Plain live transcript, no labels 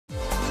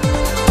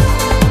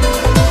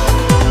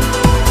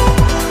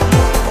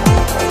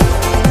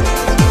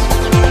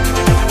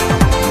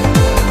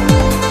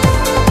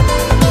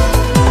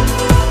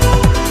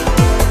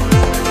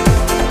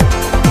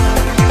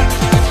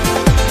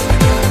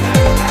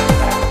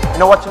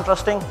know what's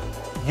interesting?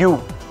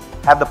 You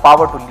have the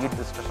power to lead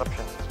this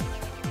disruption.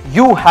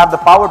 You have the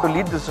power to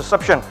lead this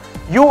disruption.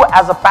 You,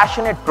 as a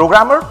passionate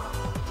programmer,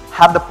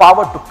 have the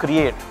power to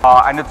create.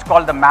 And it's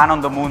called the man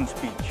on the moon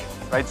speech,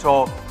 right?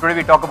 So today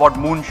we talk about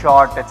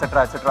moonshot,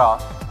 etc., etc.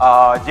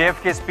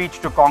 JFK's speech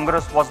to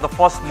Congress was the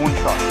first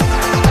moonshot.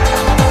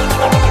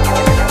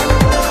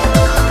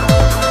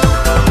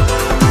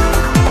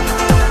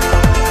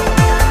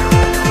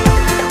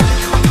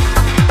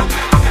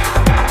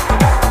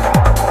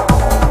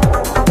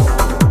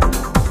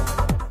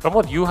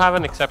 Pramod, you have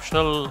an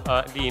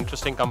exceptionally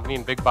interesting company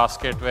in Big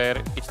Basket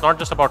where it's not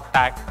just about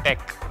tech,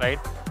 right?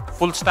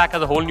 Full stack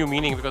has a whole new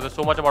meaning because there's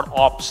so much about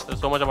ops,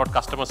 there's so much about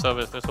customer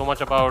service, there's so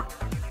much about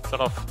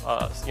sort of,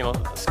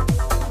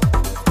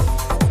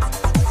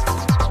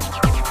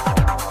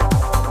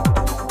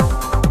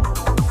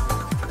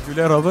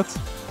 Julia Roberts?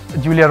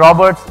 Julia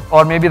Roberts,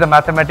 or maybe the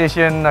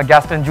mathematician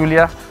Gaston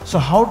Julia. So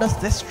how does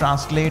this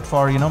translate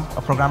for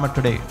a programmer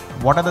today?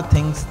 What are the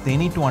things they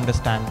need to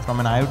understand from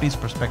an IoT's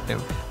perspective?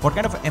 What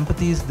kind of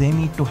empathies they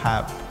need to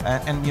have?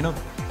 And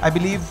I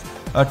believe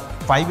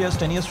 5 years,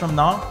 10 years from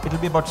now, it'll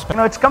be about.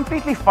 It's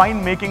completely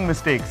fine making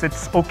mistakes.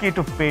 It's okay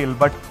to fail,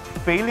 but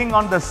failing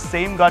on the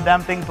same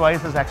goddamn thing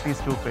twice is actually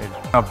stupid.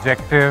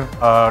 Objective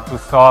to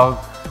solve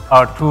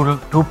a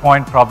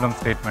two-point problem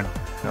statement.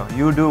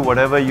 You do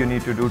whatever you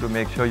need to do to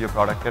make sure your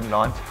product can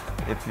launch.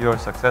 If you're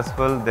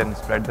successful, then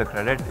spread the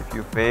credit. If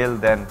you fail,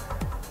 then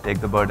take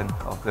the burden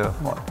of the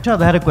fall.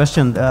 Chad, I had a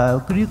question.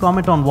 Could you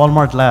comment on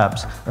Walmart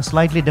Labs? A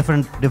slightly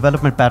different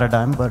development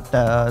paradigm, but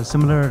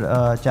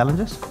similar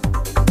challenges?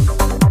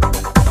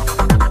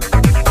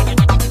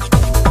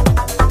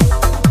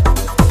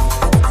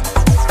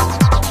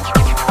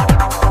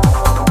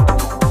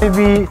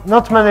 Maybe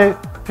not many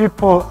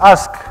people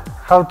ask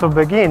how to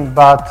begin,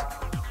 but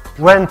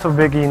when to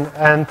begin,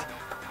 and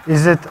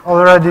is it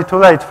already too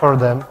late for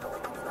them?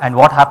 And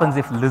what happens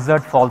if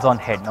lizard falls on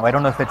head? Now, I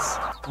don't know if it's...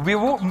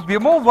 We're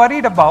more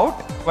worried about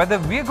whether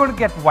we're going to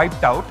get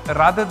wiped out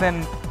rather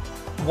than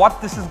what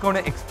this is going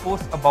to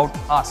expose about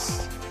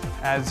us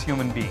as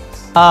human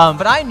beings.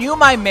 But I knew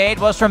my maid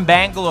was from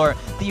Bangalore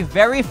the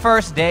very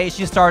first day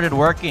she started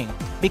working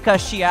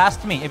because she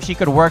asked me if she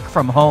could work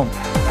from home.